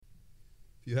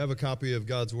If you have a copy of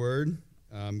God's Word,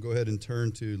 go ahead and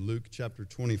turn to Luke chapter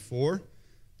 24.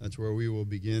 That's where we will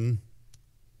begin,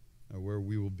 where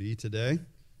we will be today.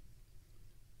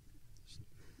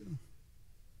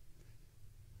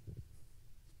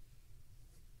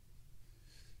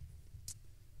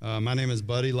 My name is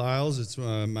Buddy Lyles. It's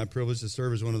my privilege to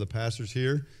serve as one of the pastors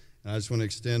here. And I just want to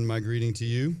extend my greeting to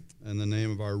you in the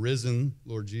name of our risen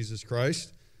Lord Jesus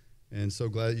Christ. And so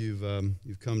glad you've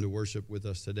come to worship with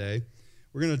us today.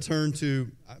 We're going to turn to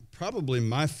probably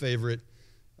my favorite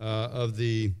of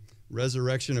the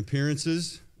resurrection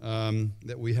appearances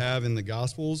that we have in the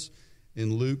Gospels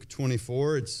in Luke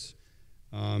 24. It's,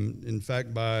 in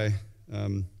fact, by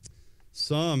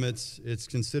some, it's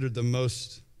considered the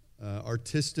most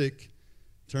artistic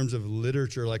in terms of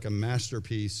literature, like a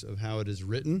masterpiece of how it is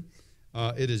written.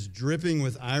 It is dripping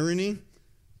with irony.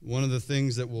 One of the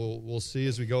things that we'll see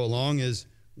as we go along is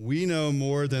we know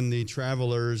more than the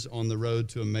travelers on the road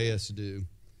to Emmaus do.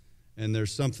 And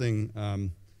there's something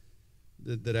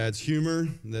that adds humor,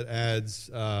 that adds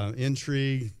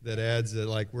intrigue, that adds that,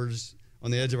 like, we're just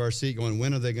on the edge of our seat going,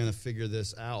 when are they going to figure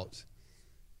this out?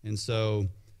 And so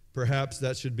perhaps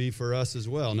that should be for us as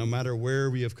well. No matter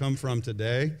where we have come from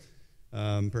today,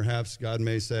 perhaps God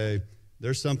may say,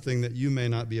 there's something that you may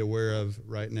not be aware of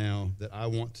right now that I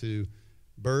want to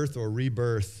birth or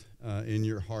rebirth in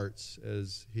your hearts,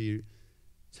 as he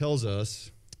tells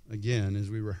us, again, as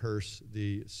we rehearse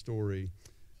the story,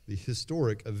 the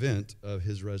historic event of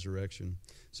his resurrection.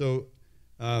 So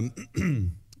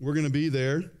we're going to be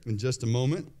there in just a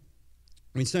moment.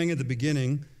 We sang at the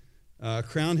beginning,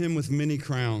 crown him with many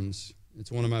crowns.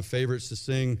 It's one of my favorites to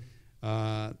sing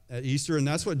at Easter, and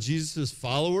that's what Jesus'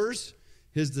 followers,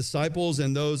 his disciples,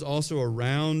 and those also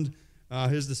around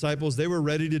his disciples, they were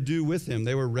ready to do with him.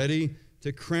 They were ready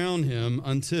to crown him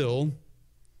until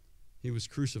he was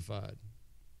crucified.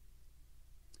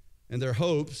 And their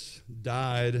hopes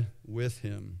died with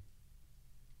him.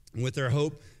 And with their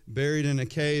hope buried in a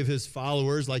cave, his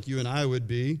followers, like you and I would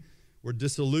be, were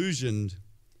disillusioned.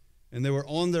 And they were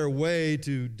on their way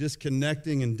to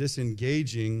disconnecting and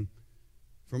disengaging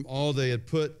from all they had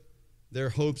put their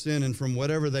hopes in and from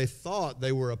whatever they thought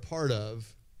they were a part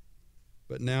of,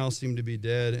 but now seemed to be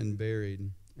dead and buried.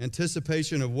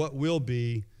 Anticipation of what will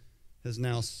be has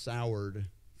now soured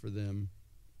for them.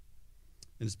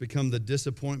 And it's become the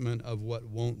disappointment of what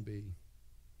won't be.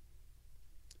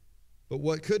 But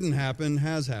what couldn't happen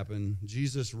has happened.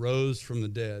 Jesus rose from the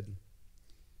dead.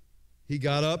 He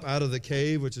got up out of the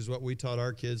cave, which is what we taught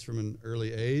our kids from an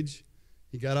early age.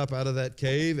 He got up out of that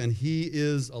cave, and he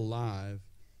is alive.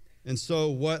 And so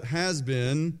what has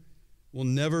been will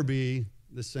never be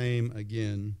the same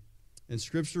again. And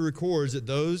Scripture records that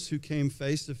those who came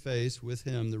face to face with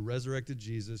him, the resurrected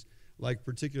Jesus, like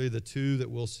particularly the two that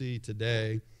we'll see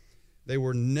today, they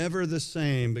were never the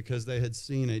same because they had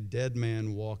seen a dead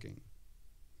man walking.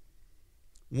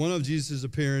 One of Jesus'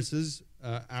 appearances,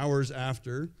 hours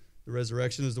after the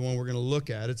resurrection, is the one we're going to look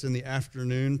at. It's in the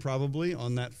afternoon, probably,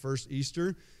 on that first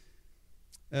Easter,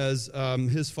 as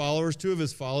his followers, two of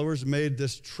his followers, made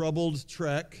this troubled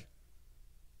trek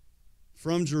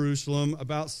from Jerusalem,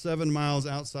 about 7 miles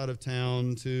outside of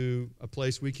town, to a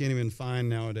place we can't even find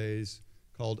nowadays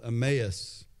called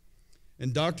Emmaus.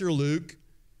 And Dr. Luke,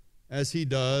 as he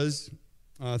does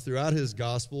throughout his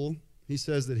gospel, he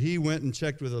says that he went and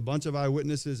checked with a bunch of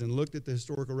eyewitnesses and looked at the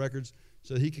historical records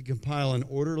so that he could compile an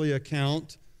orderly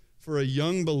account for a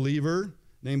young believer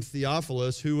named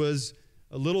Theophilus, who was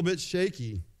a little bit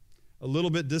shaky, a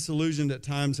little bit disillusioned at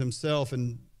times himself.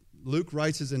 And Luke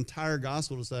writes his entire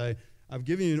gospel to say, I've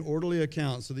given you an orderly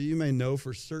account so that you may know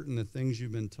for certain the things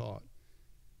you've been taught.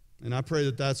 And I pray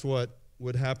that that's what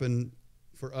would happen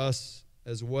for us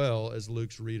as well as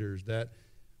Luke's readers, that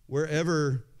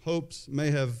wherever hopes may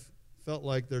have felt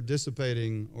like they're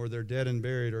dissipating or they're dead and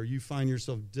buried, or you find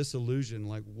yourself disillusioned,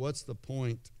 like what's the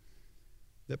point,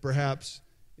 that perhaps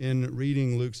in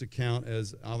reading Luke's account,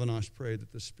 as Avinash prayed,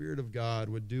 that the Spirit of God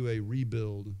would do a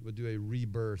rebuild, would do a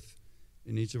rebirth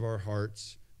in each of our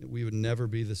hearts, that we would never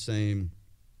be the same.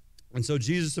 And so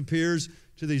Jesus appears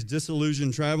to these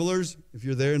disillusioned travelers. If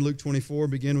you're there in Luke 24,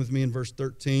 begin with me in verse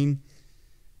 13.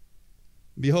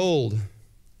 Behold,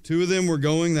 two of them were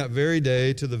going that very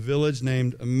day to the village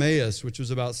named Emmaus, which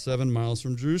was about 7 miles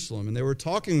from Jerusalem. And they were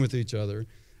talking with each other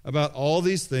about all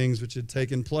these things which had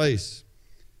taken place.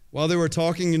 While they were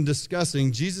talking and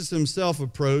discussing, Jesus himself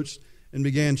approached and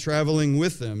began traveling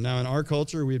with them. Now, in our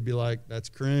culture, we'd be like, that's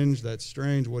cringe, that's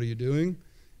strange, what are you doing?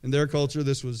 In their culture,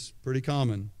 this was pretty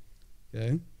common,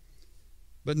 okay?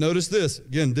 But notice this.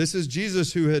 Again, this is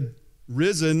Jesus who had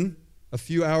risen a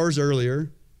few hours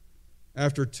earlier,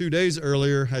 after 2 days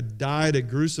earlier had died a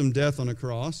gruesome death on a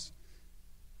cross.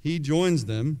 He joins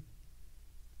them,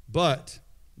 but,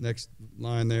 next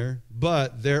line there,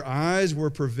 but their eyes were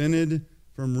prevented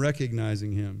from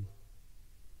recognizing him.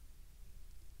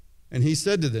 And he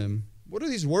said to them, "What are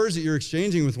these words that you're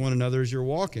exchanging with one another as you're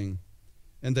walking?"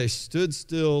 And they stood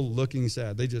still, looking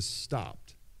sad. They just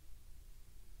stopped.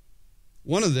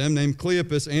 One of them, named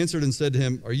Cleopas, answered and said to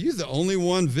him, "Are you the only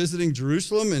one visiting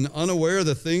Jerusalem and unaware of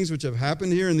the things which have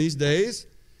happened here in these days?"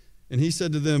 And he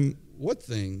said to them, "What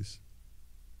things?"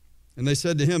 And they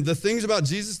said to him, "The things about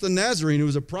Jesus the Nazarene, who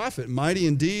was a prophet, mighty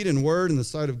in deed and word in the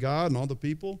sight of God and all the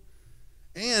people,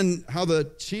 and how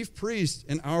the chief priests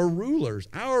and our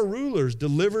rulers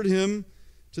delivered him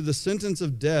to the sentence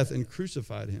of death and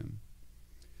crucified him.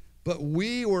 But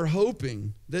we were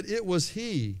hoping that it was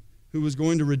he who was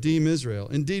going to redeem Israel.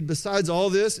 Indeed, besides all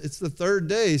this, it's the third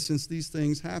day since these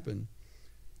things happened.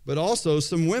 But also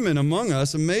some women among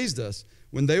us amazed us.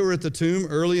 When they were at the tomb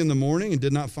early in the morning and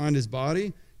did not find his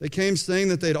body, they came saying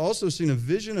that they'd also seen a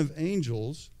vision of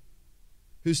angels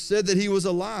who said that he was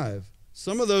alive.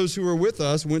 Some of those who were with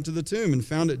us went to the tomb and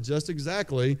found it just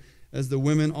exactly as the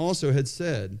women also had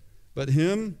said. But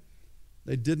him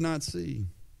they did not see."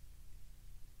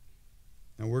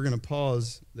 Now we're going to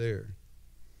pause there.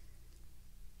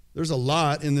 There's a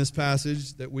lot in this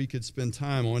passage that we could spend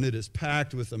time on. It is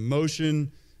packed with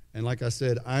emotion and, like I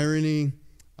said, irony,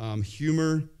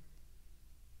 humor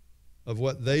of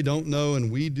what they don't know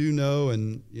and we do know,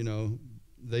 and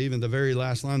the very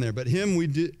last line there. But him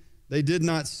they did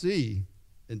not see,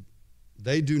 and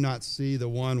they do not see the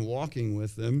one walking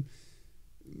with them.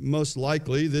 Most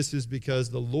likely, this is because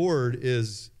the Lord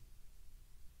is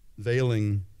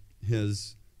veiling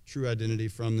his true identity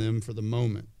from them for the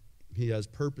moment. He has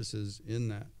purposes in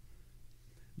that.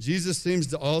 Jesus seems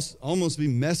to almost be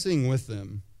messing with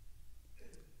them.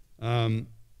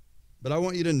 But I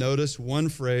want you to notice one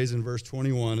phrase in verse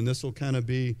 21, and this will kind of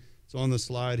be, it's on the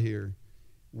slide here.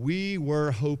 We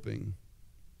were hoping.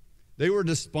 They were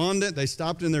despondent. They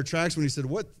stopped in their tracks when he said,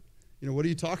 what are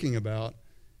you talking about?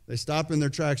 They stopped in their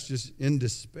tracks just in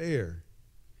despair.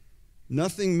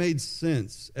 Nothing made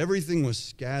sense. Everything was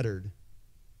scattered.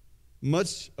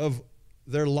 Much of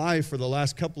their life for the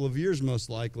last couple of years, most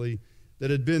likely,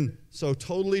 that had been so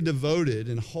totally devoted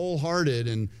and wholehearted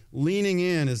and leaning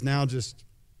in is now just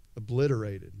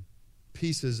obliterated.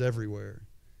 Pieces everywhere.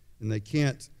 And they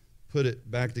can't put it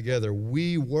back together.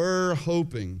 We were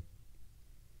hoping.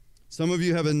 Some of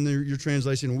you have in your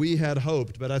translation, we had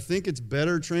hoped, but I think it's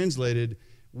better translated,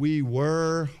 we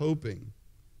were hoping.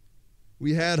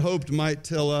 We had hoped might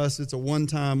tell us it's a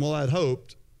one-time, well, I'd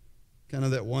hoped, kind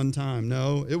of that one time.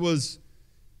 No, it was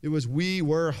we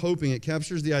were hoping. It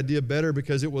captures the idea better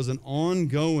because it was an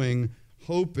ongoing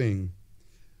hoping,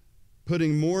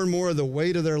 putting more and more of the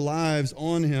weight of their lives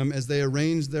on him as they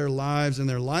arranged their lives and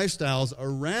their lifestyles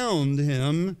around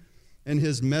him and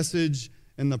his message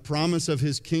and the promise of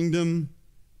his kingdom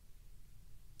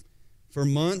for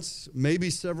months, maybe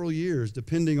several years,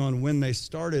 depending on when they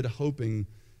started hoping.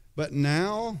 But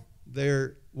now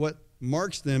what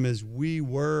marks them is we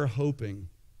were hoping.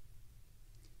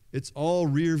 It's all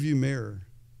rearview mirror.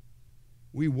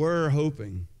 We were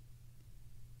hoping.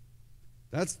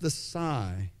 That's the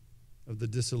sigh of the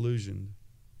disillusioned.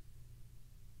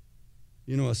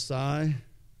 You know, a sigh.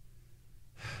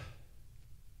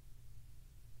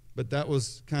 But that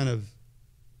was kind of,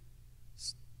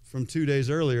 from 2 days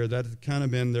earlier, that had kind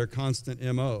of been their constant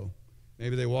MO.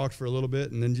 Maybe they walked for a little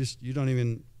bit and then you don't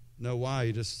even know why,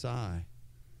 you just sigh.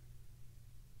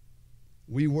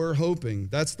 We were hoping.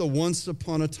 That's the once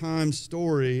upon a time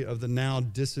story of the now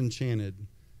disenchanted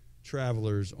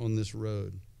travelers on this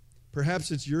road.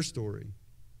 Perhaps it's your story.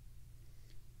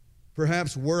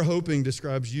 Perhaps we're hoping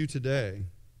describes you today.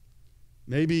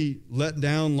 Maybe let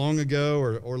down long ago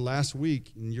or last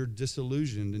week, and you're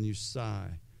disillusioned and you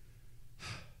sigh.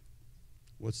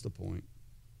 What's the point?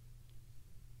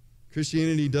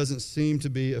 Christianity doesn't seem to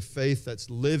be a faith that's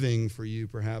living for you,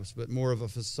 perhaps, but more of a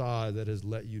facade that has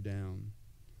let you down.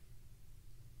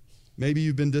 Maybe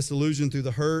you've been disillusioned through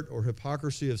the hurt or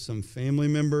hypocrisy of some family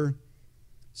member,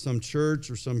 some church,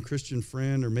 or some Christian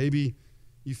friend, or maybe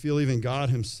you feel even God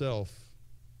himself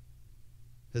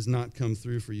has not come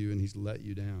through for you and he's let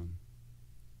you down.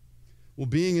 Well,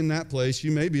 being in that place,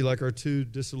 you may be like our two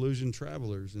disillusioned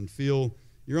travelers and feel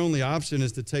your only option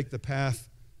is to take the path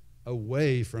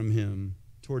away from him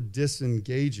toward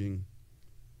disengaging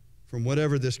from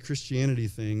whatever this Christianity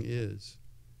thing is.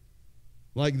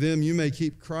 Like them, you may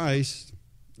keep Christ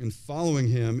and following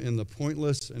him in the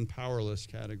pointless and powerless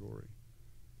category.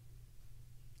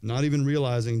 not even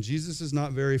realizing Jesus is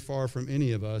not very far from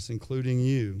any of us, including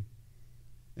you,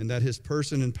 and that his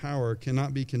person and power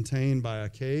cannot be contained by a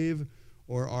cave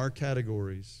or our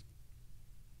categories.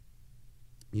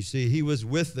 You see, he was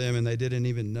with them and they didn't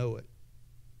even know it.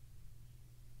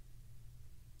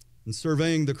 And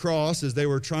surveying the cross, as they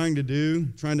were trying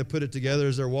to put it together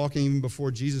as they're walking, even before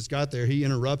Jesus got there, he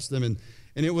interrupts them. And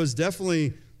it was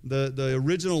definitely, the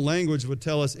original language would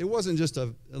tell us, it wasn't just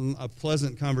a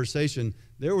pleasant conversation.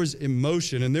 There was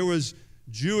emotion, and there was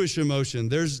Jewish emotion.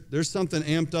 There's something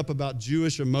amped up about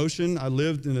Jewish emotion. I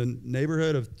lived in a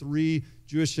neighborhood of 3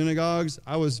 Jewish synagogues.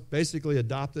 I was basically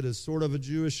adopted as sort of a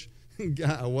Jewish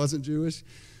guy. I wasn't Jewish.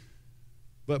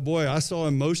 But boy, I saw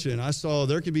emotion. I saw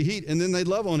there could be heat, and then they'd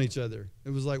love on each other.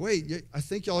 It was like, wait, I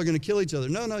think y'all are going to kill each other.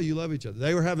 No, you love each other.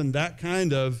 They were having that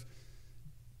kind of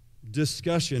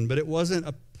discussion, but it wasn't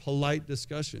a polite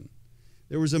discussion.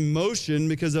 There was emotion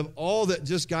because of all that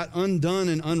just got undone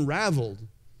and unraveled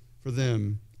for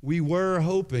them. We were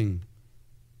hoping.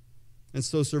 And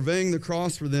so surveying the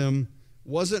cross for them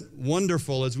wasn't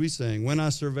wonderful, as we sang, when I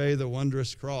survey the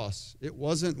wondrous cross. It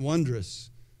wasn't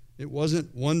wondrous. It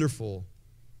wasn't wonderful.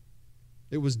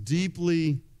 It was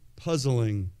deeply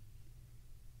puzzling.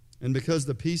 And because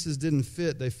the pieces didn't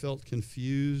fit, they felt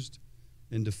confused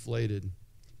and deflated.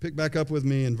 Pick back up with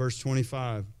me in verse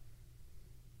 25.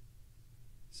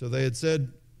 So they had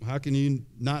said, how can you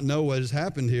not know what has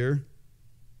happened here?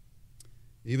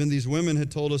 Even these women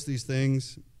had told us these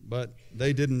things, but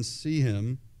they didn't see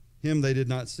him. Him they did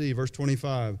not see. Verse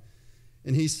 25.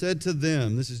 And he said to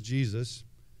them, this is Jesus,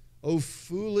 O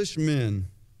foolish men,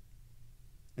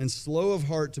 and slow of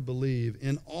heart to believe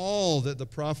in all that the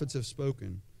prophets have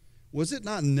spoken. Was it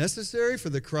not necessary for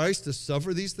the Christ to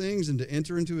suffer these things and to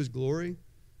enter into his glory?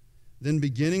 Then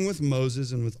beginning with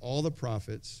Moses and with all the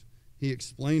prophets, he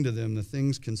explained to them the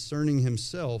things concerning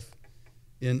himself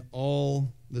in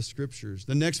all the scriptures.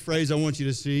 The next phrase I want you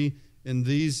to see in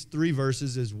these 3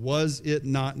 verses is, was it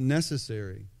not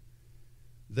necessary?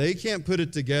 They can't put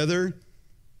it together.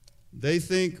 They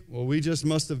think, well, we just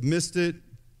must have missed it.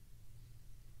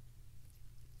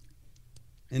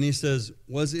 And he says,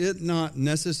 was it not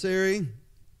necessary?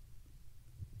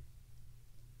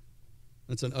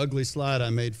 That's an ugly slide I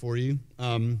made for you.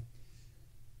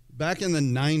 Back in the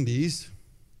 90s,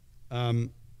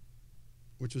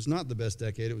 which was not the best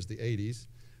decade, it was the 80s.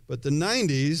 But the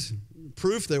 90s,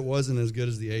 proof that it wasn't as good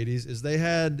as the 80s,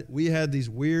 is we had these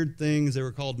weird things. They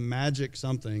were called magic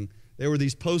something. They were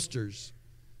these posters.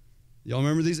 Y'all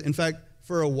remember these? In fact,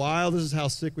 for a while, this is how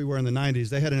sick we were in the 90s.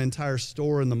 They had an entire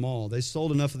store in the mall. They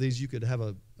sold enough of these you could have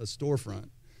a storefront.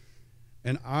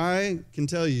 And I can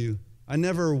tell you, I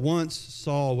never once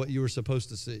saw what you were supposed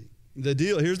to see.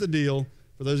 Here's the deal.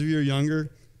 For those of you who are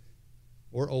younger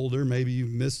or older, maybe you've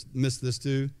missed this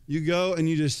too. You go and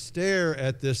you just stare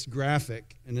at this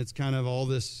graphic, and it's kind of all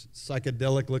this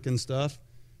psychedelic-looking stuff.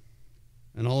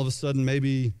 And all of a sudden,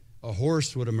 maybe a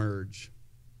horse would emerge.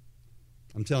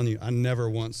 I'm telling you, I never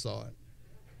once saw it.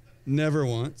 Never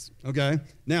once, okay?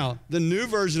 Now, the new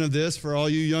version of this, for all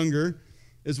you younger,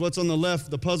 is what's on the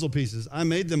left, the puzzle pieces. I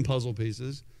made them puzzle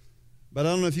pieces, but I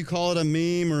don't know if you call it a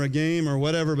meme or a game or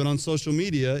whatever, but on social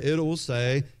media, it will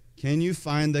say, can you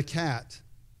find the cat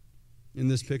in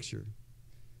this picture?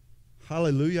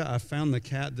 Hallelujah, I found the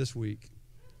cat this week.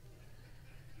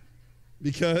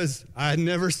 Because I had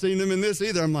never seen them in this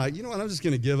either. I'm like, you know what, I'm just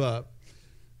going to give up.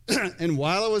 And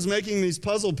while I was making these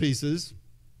puzzle pieces,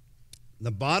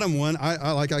 the bottom one,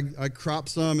 I cropped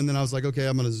some, and then I was like, okay,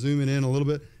 I'm going to zoom it in a little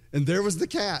bit. And there was the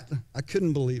cat. I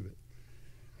couldn't believe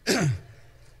it.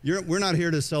 We're not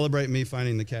here to celebrate me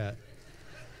finding the cat.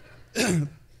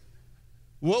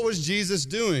 What was Jesus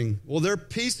doing? Well, their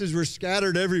pieces were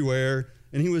scattered everywhere,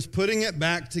 and he was putting it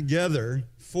back together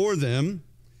for them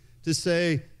to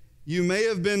say, you may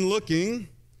have been looking,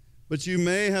 but you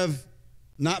may have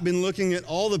not been looking at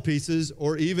all the pieces,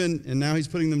 or even, and now he's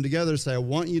putting them together to say, I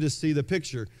want you to see the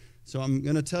picture. So I'm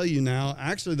going to tell you now,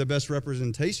 actually the best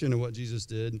representation of what Jesus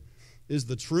did is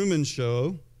The Truman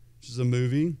Show, which is a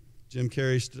movie Jim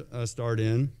Carrey starred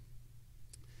in.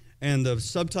 And the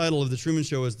subtitle of The Truman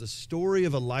Show is The Story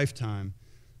of a Lifetime.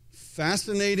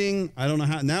 Fascinating. I don't know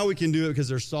how, now we can do it because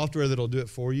there's software that'll do it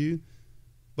for you.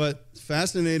 But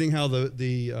fascinating how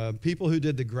the people who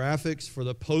did the graphics for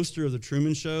the poster of The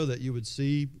Truman Show that you would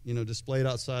see, displayed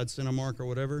outside Cinemark or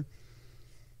whatever,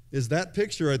 is that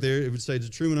picture right there. It would say The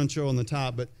Truman Show on the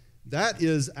top, but that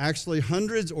is actually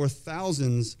hundreds or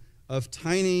thousands of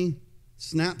tiny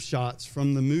snapshots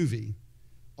from the movie.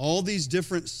 All these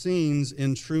different scenes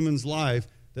in Truman's life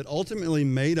that ultimately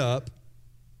made up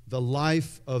the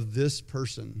life of this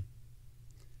person.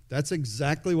 That's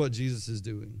exactly what Jesus is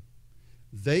doing.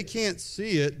 They can't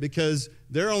see it because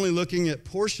they're only looking at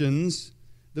portions,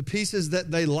 the pieces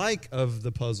that they like of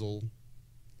the puzzle.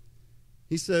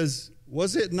 He says,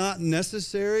 was it not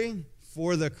necessary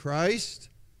for the Christ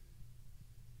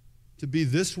to be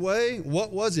this way?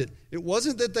 What was it? It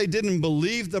wasn't that they didn't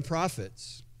believe the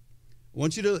prophets. I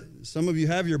want you to, some of you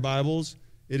have your Bibles.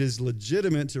 It is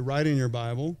legitimate to write in your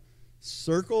Bible.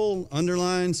 Circle,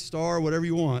 underline, star, whatever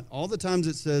you want. All the times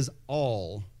it says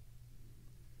all.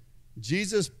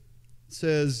 Jesus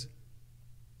says,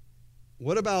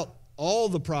 what about all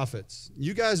the prophets?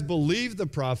 You guys believe the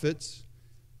prophets,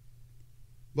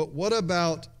 but what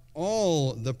about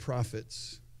all the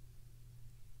prophets?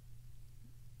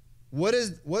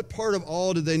 What part of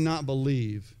all did they not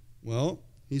believe? Well,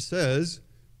 he says,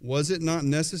 was it not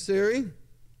necessary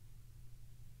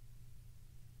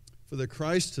for the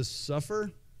Christ to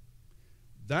suffer?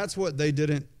 That's what they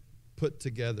didn't put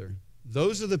together.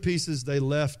 Those are the pieces they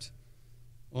left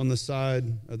on the side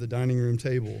of the dining room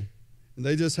table. And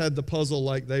they just had the puzzle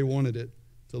like they wanted it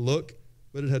to look,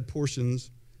 but it had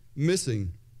portions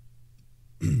missing.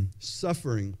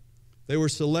 Suffering. They were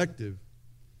selective.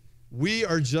 We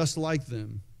are just like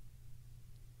them.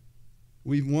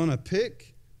 We want to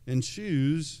pick and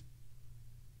choose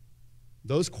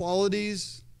those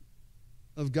qualities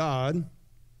of God,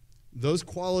 those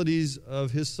qualities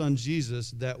of his son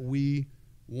Jesus that we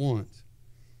want.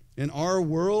 And our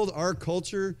world, our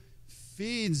culture,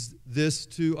 feeds this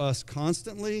to us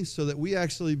constantly so that we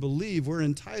actually believe we're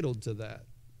entitled to that.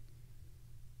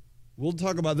 We'll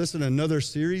talk about this in another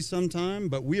series sometime,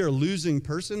 but we are losing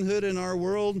personhood in our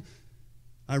world,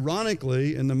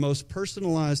 ironically, in the most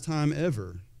personalized time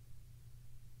ever.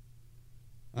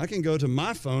 I can go to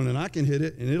my phone and I can hit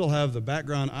it and it'll have the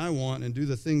background I want and do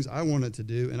the things I want it to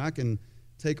do, and I can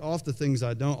take off the things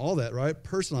I don't, all that, right?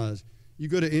 Personalized. You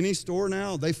go to any store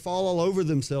now, they fall all over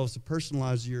themselves to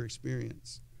personalize your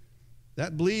experience.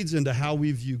 That bleeds into how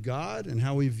we view God and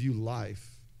how we view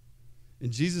life.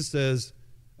 And Jesus says,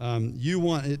 you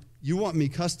want me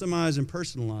customized and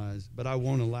personalized, but I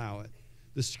won't allow it.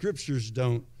 The scriptures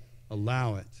don't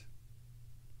allow it.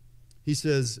 He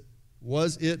says,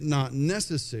 was it not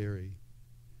necessary?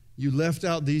 You left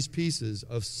out these pieces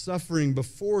of suffering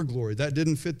before glory. That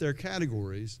didn't fit their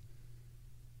categories,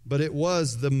 but it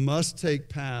was the must-take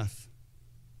path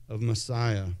of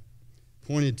Messiah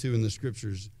pointed to in the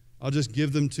scriptures. I'll just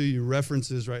give them to you,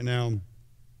 references right now.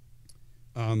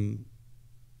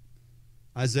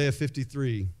 Isaiah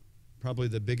 53, probably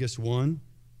the biggest one.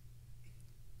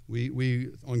 We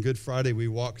on Good Friday, we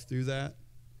walked through that.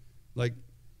 Like,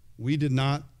 we did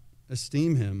not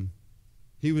esteem him.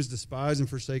 He was despised and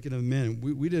forsaken of men.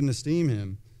 We didn't esteem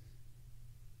him.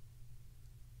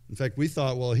 In fact, we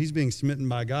thought, well, he's being smitten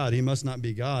by God. He must not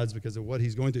be God's because of what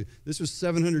he's going to. This was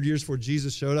 700 years before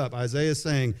Jesus showed up. Isaiah is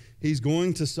saying he's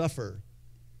going to suffer.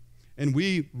 And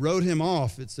we wrote him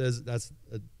off. It says, that's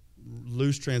a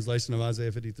loose translation of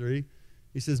Isaiah 53.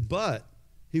 He says, but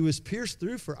he was pierced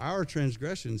through for our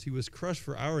transgressions. He was crushed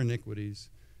for our iniquities.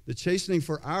 The chastening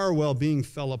for our well-being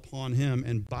fell upon him,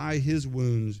 and by his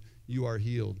wounds you are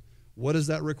healed. What does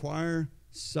that require?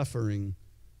 Suffering.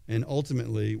 And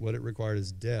ultimately, what it required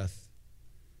is death.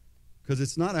 Because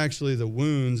it's not actually the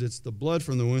wounds, it's the blood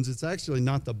from the wounds. It's actually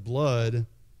not the blood.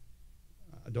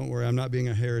 Don't worry, I'm not being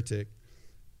a heretic.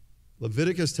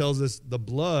 Leviticus tells us the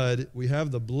blood, we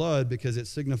have the blood because it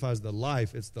signifies the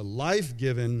life. It's the life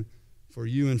given for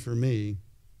you and for me,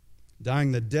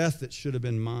 dying the death that should have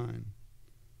been mine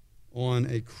on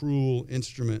a cruel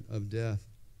instrument of death.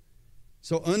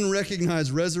 So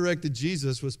unrecognized, resurrected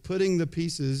Jesus was putting the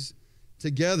pieces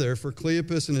together for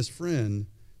Cleopas and his friend,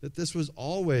 that this was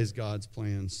always God's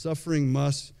plan. Suffering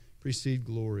must precede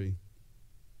glory.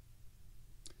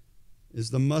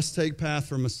 Is the must-take path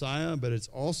for Messiah, but it's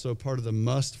also part of the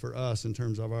must for us in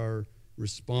terms of our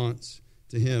response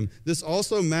to him. This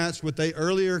also matched what they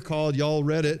earlier called, y'all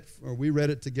read it, or we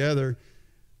read it together,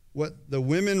 what the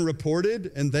women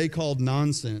reported and they called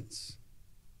nonsense.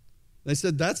 They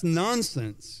said, that's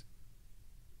nonsense.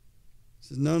 He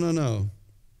says, no.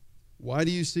 Why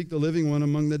do you seek the living one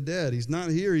among the dead? He's not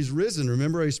here. He's risen.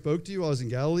 Remember, he spoke to you while I was in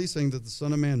Galilee, saying that the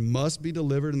Son of Man must be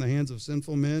delivered in the hands of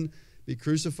sinful men, be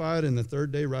crucified, and the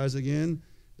third day rise again.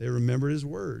 They remembered his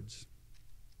words.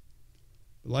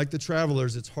 But like the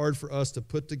travelers, it's hard for us to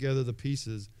put together the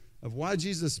pieces of why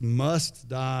Jesus must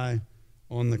die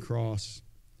on the cross.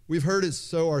 We've heard it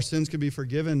so our sins can be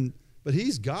forgiven, but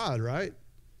he's God, right?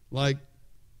 Like,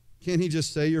 can't he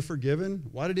just say you're forgiven?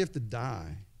 Why did he have to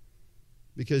die?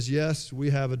 Because, yes, we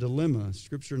have a dilemma.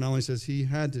 Scripture not only says he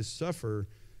had to suffer,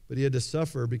 but he had to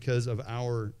suffer because of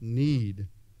our need.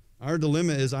 Our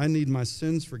dilemma is I need my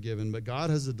sins forgiven, but God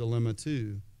has a dilemma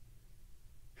too.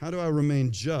 How do I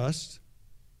remain just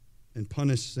and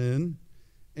punish sin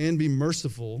and be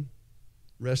merciful,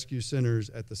 rescue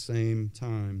sinners at the same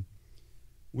time?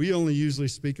 We only usually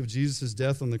speak of Jesus'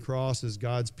 death on the cross as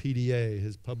God's PDA,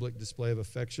 his public display of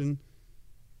affection,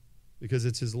 because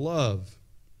it's his love.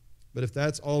 But if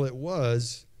that's all it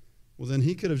was, well, then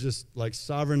he could have just like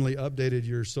sovereignly updated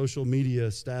your social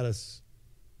media status,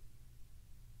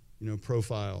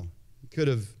 profile. He could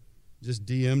have just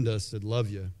DM'd us, said,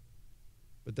 love you.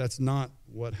 But that's not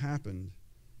what happened.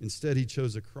 Instead, he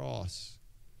chose a cross.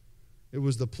 It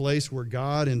was the place where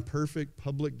God, in perfect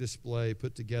public display,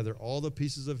 put together all the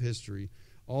pieces of history,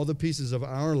 all the pieces of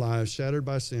our lives shattered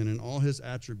by sin, and all his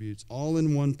attributes, all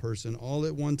in one person, all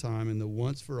at one time, in the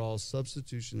once-for-all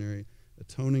substitutionary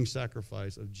atoning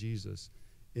sacrifice of Jesus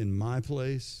in my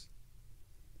place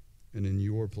and in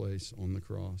your place on the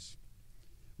cross.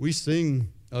 We sing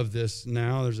of this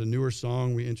now. There's a newer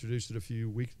song. We introduced it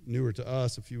newer to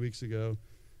us a few weeks ago,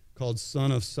 called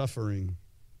Son of Suffering.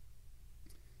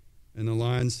 And the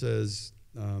line says,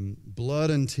 blood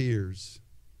and tears,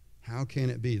 how can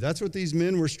it be? That's what these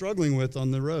men were struggling with on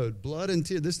the road. Blood and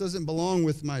tears. This doesn't belong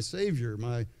with my Savior,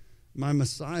 my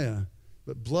Messiah.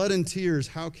 But blood and tears,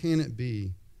 how can it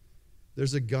be?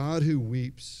 There's a God who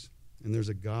weeps, and there's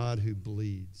a God who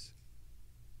bleeds.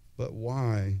 But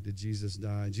why did Jesus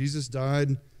die? Jesus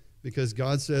died because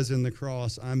God says in the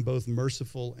cross, I'm both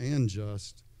merciful and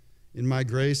just. In my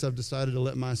grace, I've decided to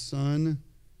let my Son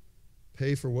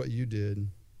pay for what you did.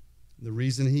 The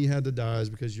reason he had to die is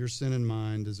because your sin and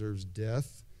mine deserves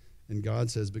death. And God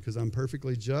says, because I'm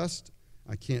perfectly just,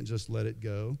 I can't just let it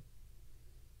go.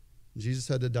 Jesus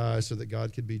had to die so that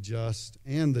God could be just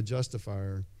and the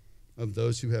justifier of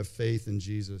those who have faith in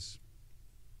Jesus.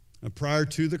 Now, prior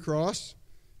to the cross,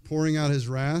 pouring out his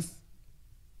wrath,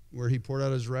 where he poured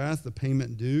out his wrath, the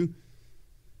payment due.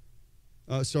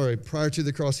 Prior to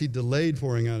the cross, he delayed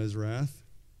pouring out his wrath.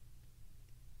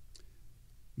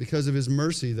 Because of his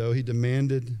mercy, though, he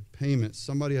demanded payment.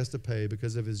 Somebody has to pay.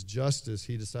 Because of his justice,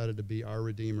 he decided to be our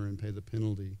Redeemer and pay the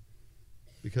penalty.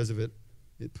 Because of it,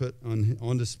 it put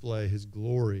on display his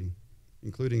glory,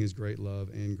 including his great love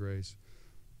and grace.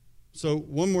 So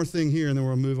one more thing here, and then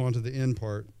we'll move on to the end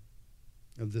part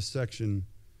of this section.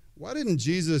 Why didn't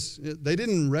Jesus, they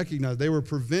didn't recognize, they were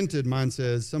prevented, mine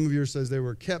says, some of yours says they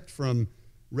were kept from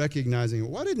recognizing it.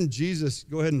 Why didn't Jesus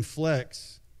go ahead and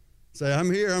flex? Say,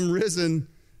 I'm here, I'm risen,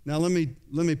 now let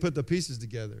me put the pieces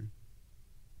together.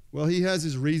 Well, he has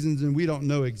his reasons, and we don't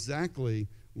know exactly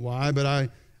why, but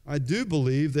I do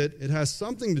believe that it has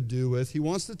something to do with, he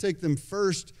wants to take them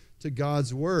first to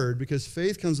God's word, because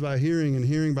faith comes by hearing, and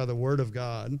hearing by the word of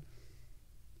God.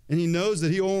 And he knows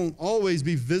that he won't always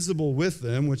be visible with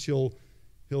them, which he'll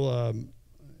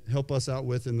help us out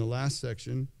with in the last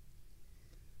section.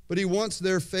 But he wants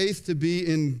their faith to be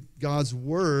in God's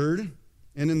word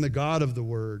and in the God of the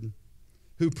word,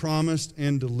 who promised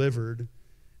and delivered.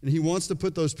 And he wants to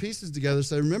put those pieces together.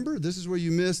 Say, remember, this is where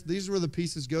you missed. These are where the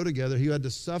pieces go together. He had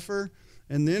to suffer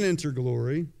and then enter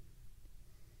glory.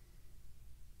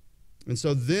 And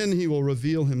so then he will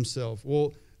reveal himself.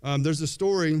 Well, there's a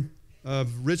story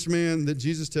of rich man that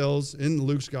Jesus tells in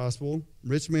Luke's gospel,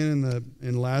 rich man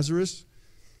and Lazarus.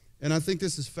 And I think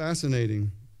this is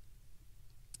fascinating.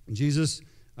 Jesus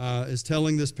is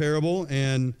telling this parable,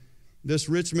 and this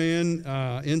rich man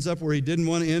ends up where he didn't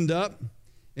want to end up.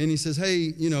 And he says,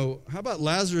 hey, how about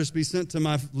Lazarus be sent to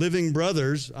my living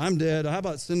brothers? I'm dead. How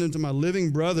about send him to my living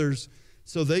brothers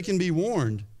so they can be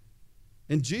warned?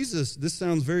 And Jesus, this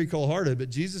sounds very cold-hearted,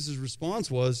 but Jesus' response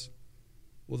was,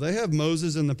 well, they have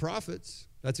Moses and the prophets.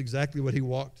 That's exactly what he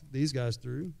walked these guys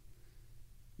through.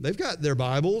 They've got their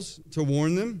Bibles to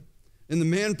warn them. And the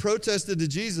man protested to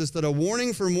Jesus that a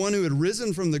warning from one who had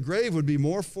risen from the grave would be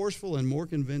more forceful and more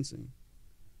convincing.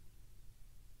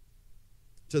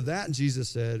 To that, Jesus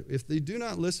said, if they do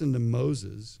not listen to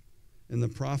Moses and the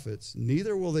prophets,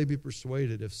 neither will they be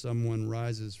persuaded if someone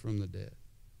rises from the dead.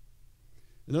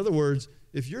 In other words,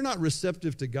 if you're not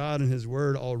receptive to God and his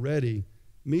word already,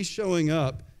 me showing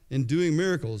up and doing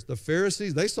miracles, the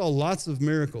Pharisees, they saw lots of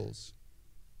miracles.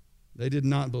 They did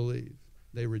not believe.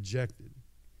 They rejected.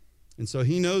 And so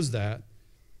he knows that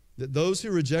those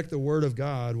who reject the word of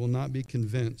God will not be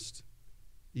convinced,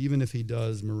 even if he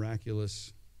does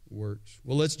miraculous works.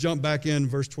 Well, let's jump back in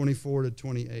verse 24 to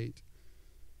 28.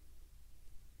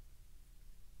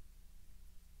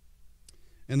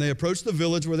 And they approached the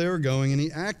village where they were going, and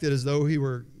he acted as though he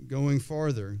were going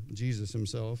farther, Jesus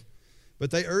himself. But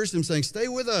they urged him, saying, stay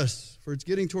with us, for it's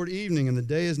getting toward evening, and the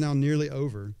day is now nearly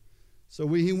over. So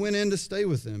he went in to stay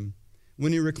with them.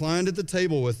 When he reclined at the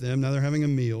table with them, now they're having a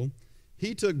meal,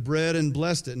 he took bread and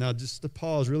blessed it. Now, just to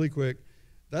pause really quick,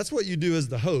 that's what you do as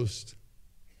the host.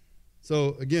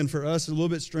 So, again, for us, a little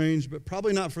bit strange, but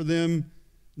probably not for them.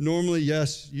 Normally,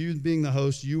 yes, you being the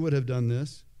host, you would have done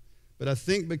this. But I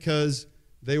think because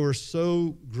they were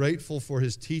so grateful for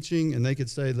his teaching and they could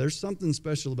say, there's something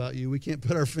special about you. We can't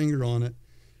put our finger on it.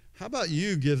 How about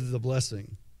you give the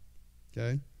blessing?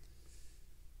 Okay?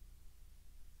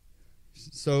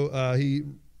 So he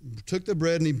took the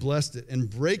bread and he blessed it, and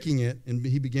breaking it, and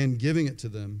he began giving it to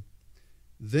them.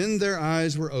 Then their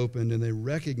eyes were opened and they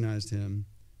recognized him,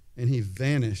 and he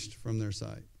vanished from their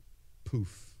sight.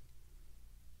 Poof.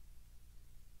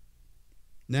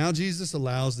 Now Jesus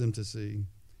allows them to see.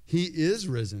 He is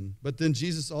risen, but then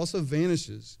Jesus also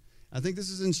vanishes. I think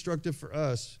this is instructive for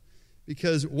us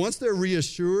because once they're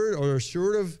reassured or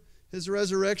assured of his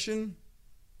resurrection,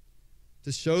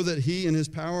 to show that he and his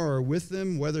power are with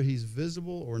them, whether he's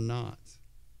visible or not.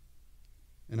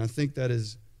 And I think that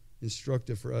is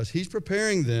instructive for us. He's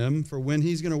preparing them for when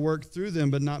he's going to work through them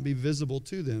but not be visible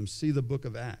to them. See the book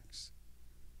of Acts.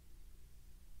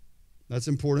 That's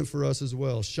important for us as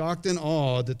well. Shocked and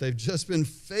awed that they've just been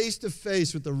face to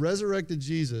face with the resurrected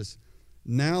Jesus,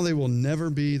 now they will never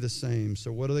be the same.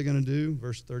 So what are they going to do?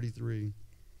 Verse 33.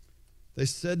 They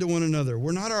said to one another,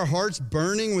 were not our hearts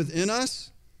burning within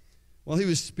us while he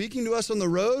was speaking to us on the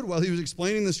road, while he was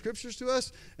explaining the scriptures to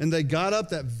us? And they got up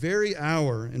that very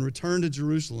hour and returned to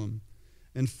Jerusalem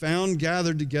and found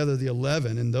gathered together the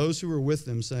 11 and those who were with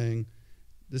them, saying,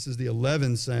 this is the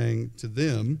 11 saying to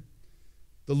them,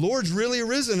 the Lord's really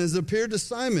risen, has appeared to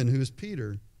Simon, who is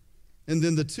Peter. And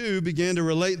then the two began to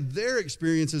relate their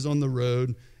experiences on the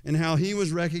road and how he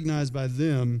was recognized by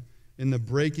them in the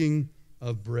breaking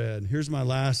of bread. Here's my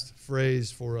last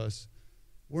phrase for us.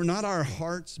 Were not our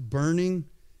hearts burning?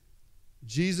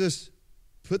 Jesus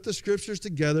put the scriptures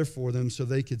together for them so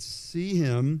they could see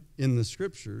him in the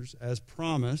scriptures as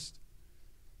promised.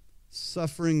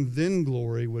 Suffering, then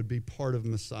glory would be part of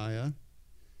Messiah.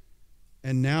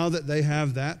 And now that they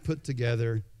have that put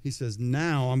together, he says,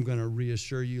 now I'm going to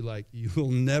reassure you like you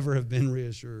will never have been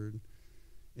reassured.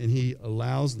 And he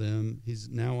allows them, he's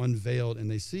now unveiled, and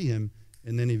they see him,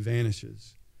 and then he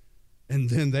vanishes. And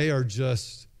then they are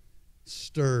just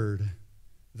stirred.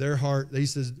 Their heart, he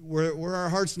says, were our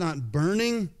hearts not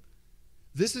burning?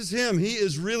 This is him. He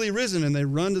is really risen. And they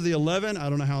run to the 11. I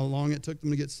don't know how long it took them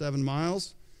to get 7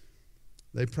 miles.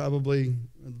 They probably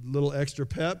a little extra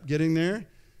pep getting there.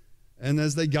 And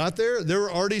as they got there, there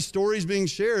were already stories being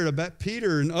shared about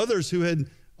Peter and others who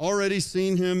had already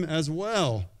seen him as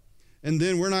well. And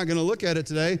then we're not going to look at it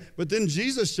today, but then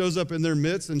Jesus shows up in their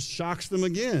midst and shocks them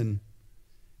again.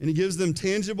 And he gives them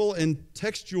tangible and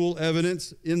textual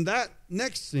evidence in that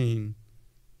next scene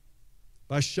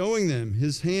by showing them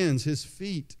his hands, his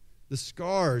feet, the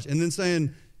scars, and then saying,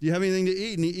 do you have anything to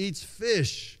eat? And he eats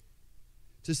fish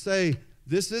to say,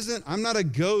 I'm not a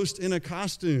ghost in a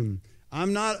costume.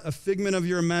 I'm not a figment of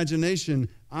your imagination.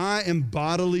 I am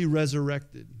bodily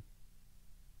resurrected.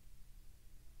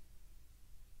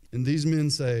 And these men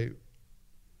say,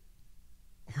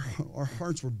 our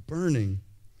hearts were burning.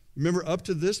 Remember, up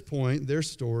to this point, their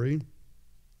story,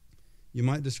 you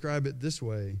might describe it this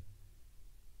way.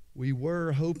 We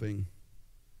were hoping.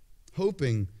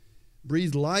 Hoping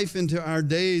breathed life into our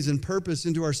days and purpose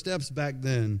into our steps back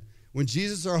then. When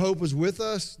Jesus, our hope, was with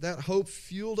us, that hope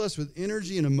fueled us with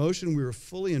energy and emotion. We were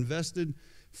fully invested,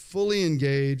 fully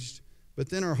engaged, but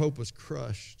then our hope was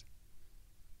crushed,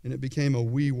 and it became a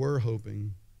we were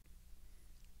hoping.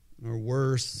 Our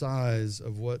were size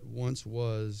of what once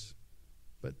was,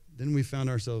 but then we found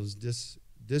ourselves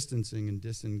distancing and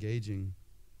disengaging.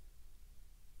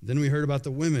 Then we heard about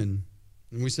the women,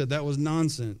 and we said that was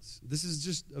nonsense. This is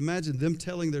just, imagine them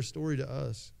telling their story to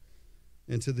us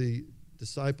and to the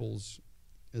disciples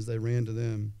as they ran to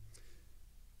them.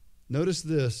 Notice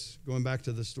this, going back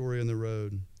to the story on the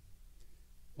road.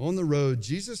 On the road,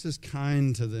 Jesus is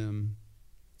kind to them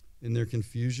in their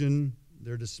confusion,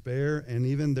 their despair, and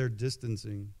even their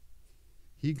distancing.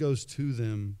 He goes to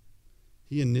them.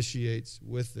 He initiates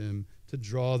with them to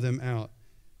draw them out.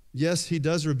 Yes, he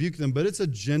does rebuke them, but it's a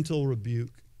gentle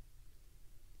rebuke.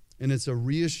 And it's a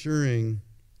reassuring,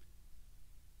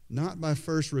 not by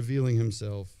first revealing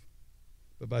himself,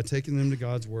 but by taking them to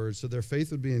God's word. So their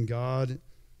faith would be in God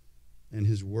and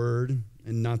his word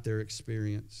and not their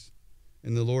experience.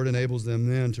 And the Lord enables them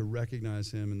then to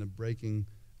recognize him in the breaking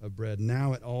of bread.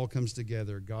 Now it all comes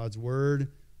together. God's word,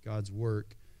 God's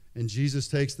work. And Jesus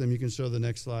takes them, you can show the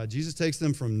next slide. Jesus takes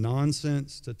them from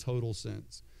nonsense to total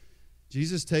sense.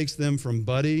 Jesus takes them from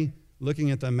Buddy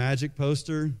looking at the magic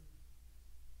poster,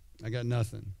 I got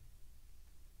nothing,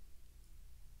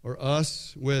 or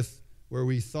us with where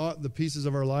we thought the pieces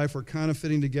of our life were kind of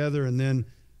fitting together, and then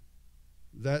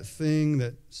that thing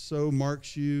that so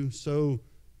marks you, so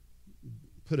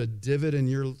put a divot in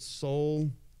your soul,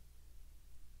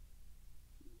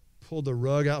 pulled the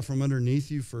rug out from underneath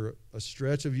you for a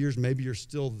stretch of years. Maybe you're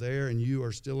still there and you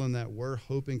are still in that we're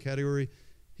hoping category.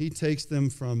 He takes them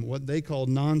from what they call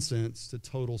nonsense to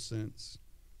total sense.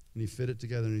 And he fit it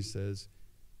together and he says,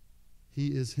 he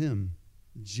is him.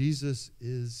 Jesus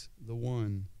is the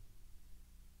one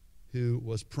who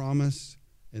was promised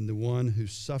and the one who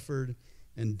suffered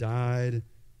and died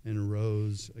and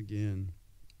rose again.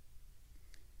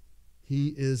 He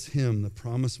is him, the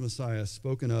promised Messiah,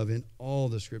 spoken of in all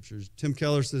the scriptures. Tim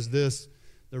Keller says this: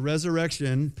 the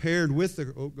resurrection paired with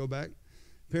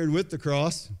the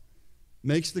cross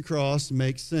makes the cross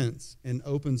make sense and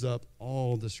opens up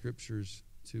all the scriptures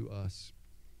to us.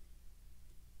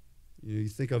 You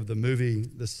think of the movie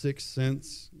The Sixth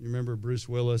Sense. You remember Bruce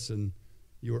Willis, and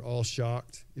you were all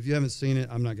shocked. If you haven't seen it,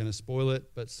 I'm not going to spoil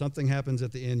it, but something happens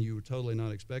at the end you were totally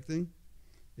not expecting.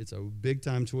 It's a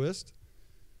big-time twist.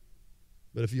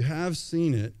 But if you have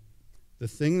seen it, the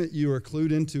thing that you are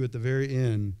clued into at the very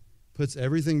end puts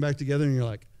everything back together, and you're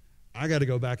like, I got to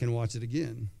go back and watch it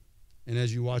again. And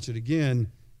as you watch it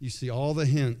again, you see all the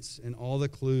hints and all the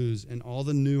clues and all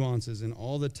the nuances and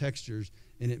all the textures,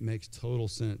 and it makes total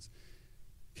sense.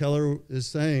 Keller is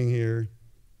saying here,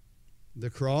 the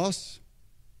cross,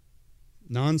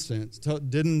 nonsense,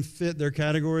 didn't fit their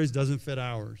categories, doesn't fit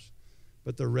ours.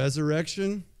 But the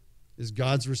resurrection is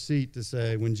God's receipt to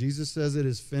say, when Jesus says it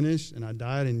is finished and I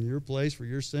died in your place for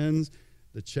your sins,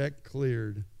 the check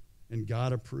cleared and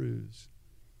God approves.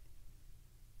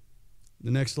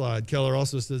 The next slide, Keller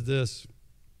also says this: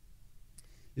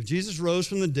 if Jesus rose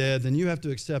from the dead, then you have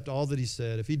to accept all that he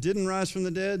said. If he didn't rise from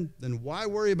the dead, then why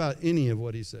worry about any of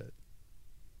what he said?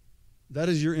 That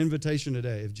is your invitation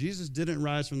today. If Jesus didn't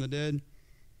rise from the dead,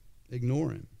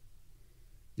 ignore him.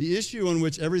 The issue on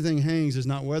which everything hangs is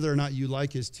not whether or not you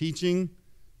like his teaching,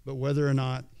 but whether or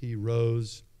not he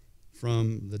rose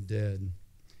from the dead.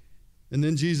 And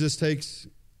then Jesus takes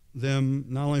them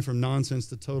not only from nonsense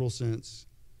to total sense,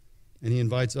 and he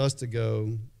invites us to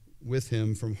go with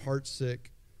him from heart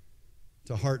sick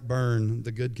to heartburn,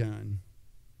 the good kind.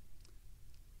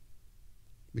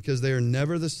 Because they are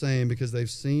never the same, because they've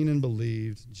seen and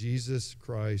believed Jesus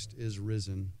Christ is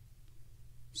risen.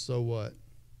 So what?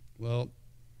 Well,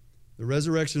 the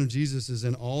resurrection of Jesus is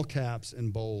in all caps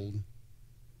and bold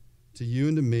to you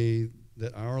and to me,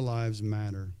 that our lives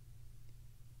matter.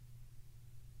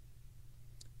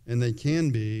 And they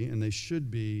can be, and they should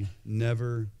be,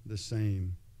 never the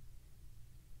same.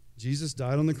 Jesus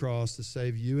died on the cross to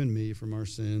save you and me from our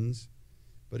sins,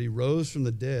 but he rose from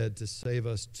the dead to save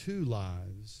us two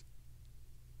lives,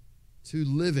 two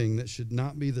living that should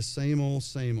not be the same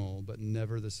old, but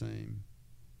never the same.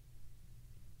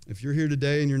 If you're here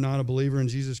today and you're not a believer in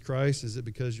Jesus Christ, is it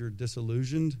because you're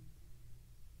disillusioned?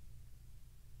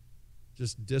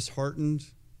 Just disheartened?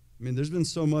 I mean, there's been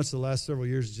so much the last several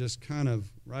years just kind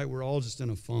of, right, we're all just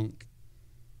in a funk.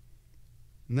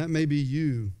 And that may be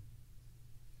you,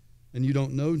 and you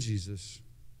don't know Jesus.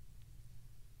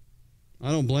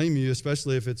 I don't blame you,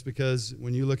 especially if it's because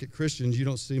when you look at Christians, you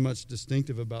don't see much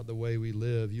distinctive about the way we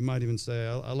live. You might even say,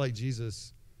 I like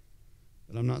Jesus,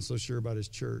 but I'm not so sure about his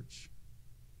church.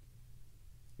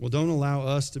 Well, don't allow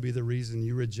us to be the reason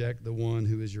you reject the one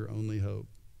who is your only hope.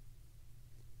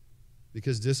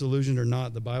 Because disillusioned or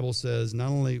not, the Bible says not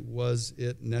only was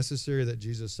it necessary that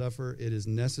Jesus suffer, it is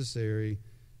necessary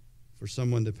for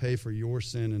someone to pay for your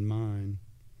sin and mine.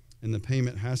 And the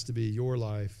payment has to be your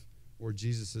life or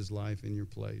Jesus' life in your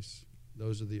place.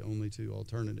 Those are the only two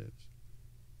alternatives.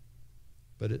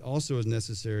 But it also is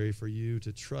necessary for you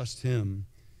to trust him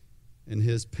and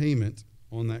his payment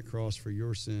on that cross for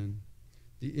your sin.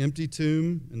 The empty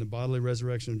tomb and the bodily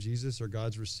resurrection of Jesus are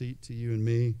God's receipt to you and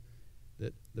me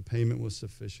that the payment was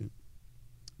sufficient.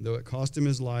 Though it cost him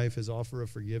his life, his offer of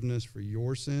forgiveness for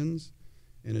your sins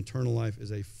and eternal life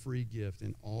is a free gift,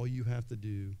 and all you have to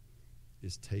do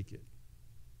is take it.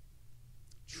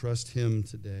 Trust him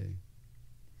today.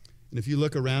 And if you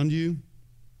look around you,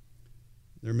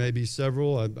 there may be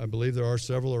several, I believe there are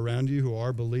several around you who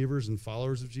are believers and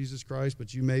followers of Jesus Christ,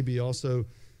 but you may be also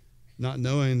not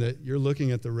knowing that you're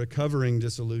looking at the recovering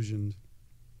disillusioned,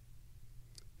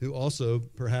 who also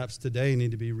perhaps today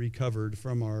need to be recovered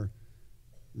from our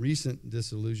recent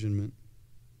disillusionment.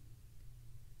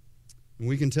 And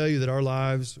we can tell you that our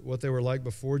lives, what they were like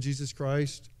before Jesus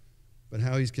Christ, but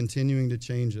how he's continuing to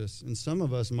change us. And some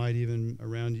of us might even,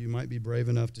 around you, might be brave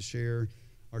enough to share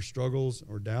our struggles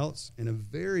or doubts, and a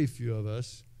very few of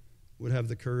us would have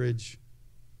the courage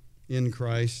in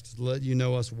Christ, to let you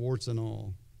know us warts and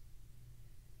all.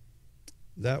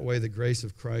 That way the grace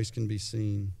of Christ can be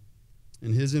seen.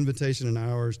 And his invitation and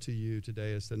ours to you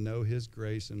today is to know his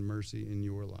grace and mercy in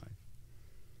your life.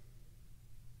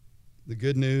 The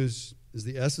good news is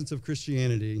the essence of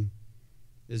Christianity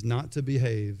is not to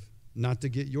behave, not to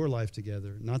get your life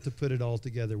together, not to put it all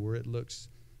together where it looks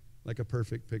like a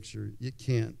perfect picture. It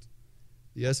can't.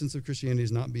 The essence of Christianity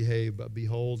is not behave, but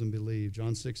behold and believe.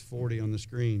 John 6:40 on the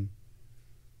screen.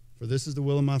 For this is the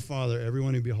will of my Father,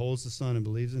 everyone who beholds the Son and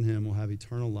believes in him will have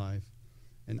eternal life,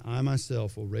 and I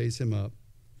myself will raise him up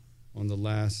on the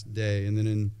last day. And then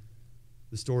in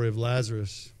the story of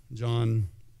Lazarus, John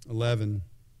 11,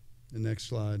 the next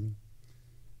slide, it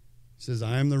says,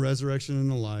 I am the resurrection and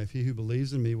the life. He who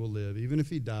believes in me will live, even if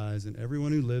he dies, and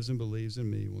everyone who lives and believes in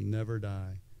me will never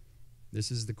die. This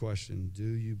is the question. Do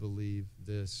you believe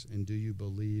this, and do you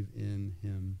believe in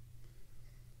him?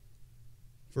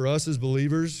 For us as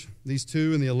believers, these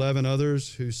 2 and the 11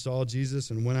 others who saw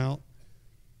Jesus and went out,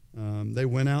 they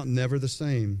went out never the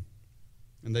same.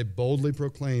 And they boldly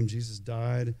proclaimed Jesus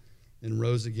died and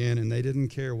rose again, and they didn't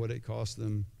care what it cost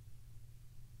them.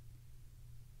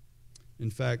 In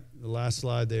fact, the last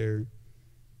slide there,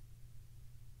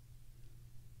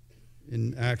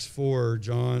 in Acts 4,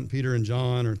 Peter and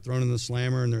John are thrown in the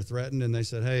slammer, and they're threatened, and they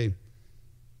said, hey,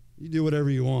 you do whatever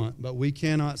you want, but we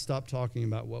cannot stop talking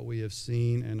about what we have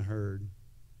seen and heard.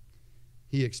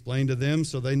 He explained to them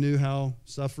so they knew how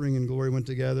suffering and glory went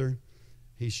together.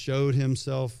 He showed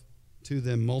himself to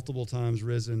them multiple times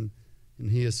risen,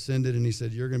 and he ascended, and he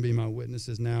said, you're going to be my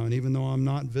witnesses now. And even though I'm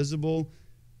not visible,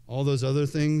 all those other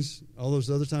things, all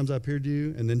those other times I appeared to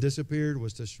you and then disappeared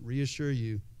was to reassure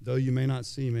you, though you may not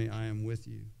see me, I am with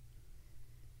you.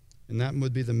 And that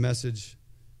would be the message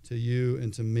to you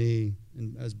and to me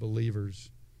as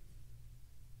believers.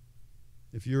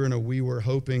 If you're in a we were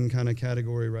hoping kind of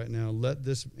category right now, let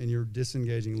this, and you're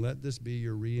disengaging, let this be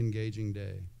your re-engaging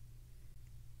day.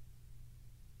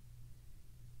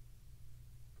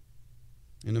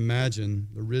 And imagine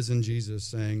the risen Jesus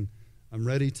saying, I'm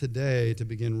ready today to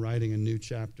begin writing a new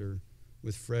chapter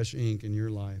with fresh ink in your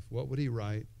life. What would he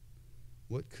write?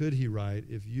 What could he write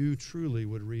if you truly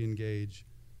would re-engage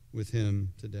with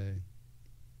him today?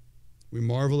 We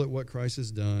marvel at what Christ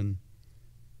has done,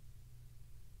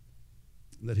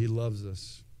 that he loves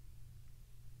us.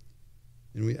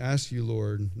 And we ask you,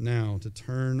 Lord, now to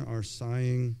turn our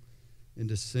sighing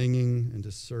into singing, into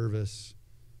service,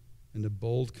 into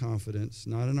bold confidence,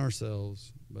 not in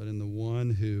ourselves, but in the one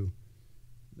who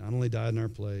not only died in our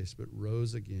place, but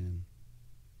rose again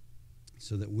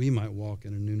so that we might walk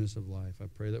in a newness of life. I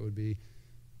pray that would be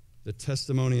the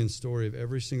testimony and story of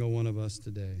every single one of us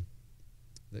today,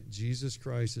 that Jesus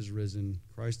Christ is risen,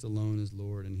 Christ alone is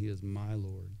Lord, and he is my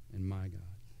Lord and my God.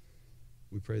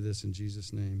 We pray this in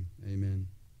Jesus' name. Amen.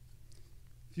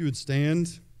 If you would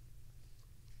stand,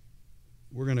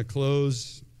 we're going to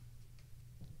close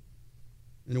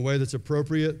in a way that's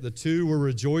appropriate. The 2 were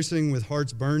rejoicing with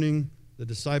hearts burning. The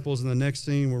disciples in the next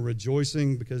scene were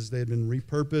rejoicing because they had been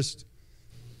repurposed.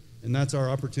 And that's our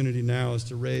opportunity now, is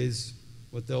to raise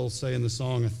what they'll say in the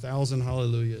song, 1,000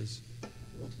 hallelujahs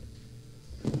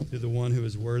to the one who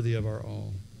is worthy of our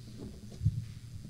all.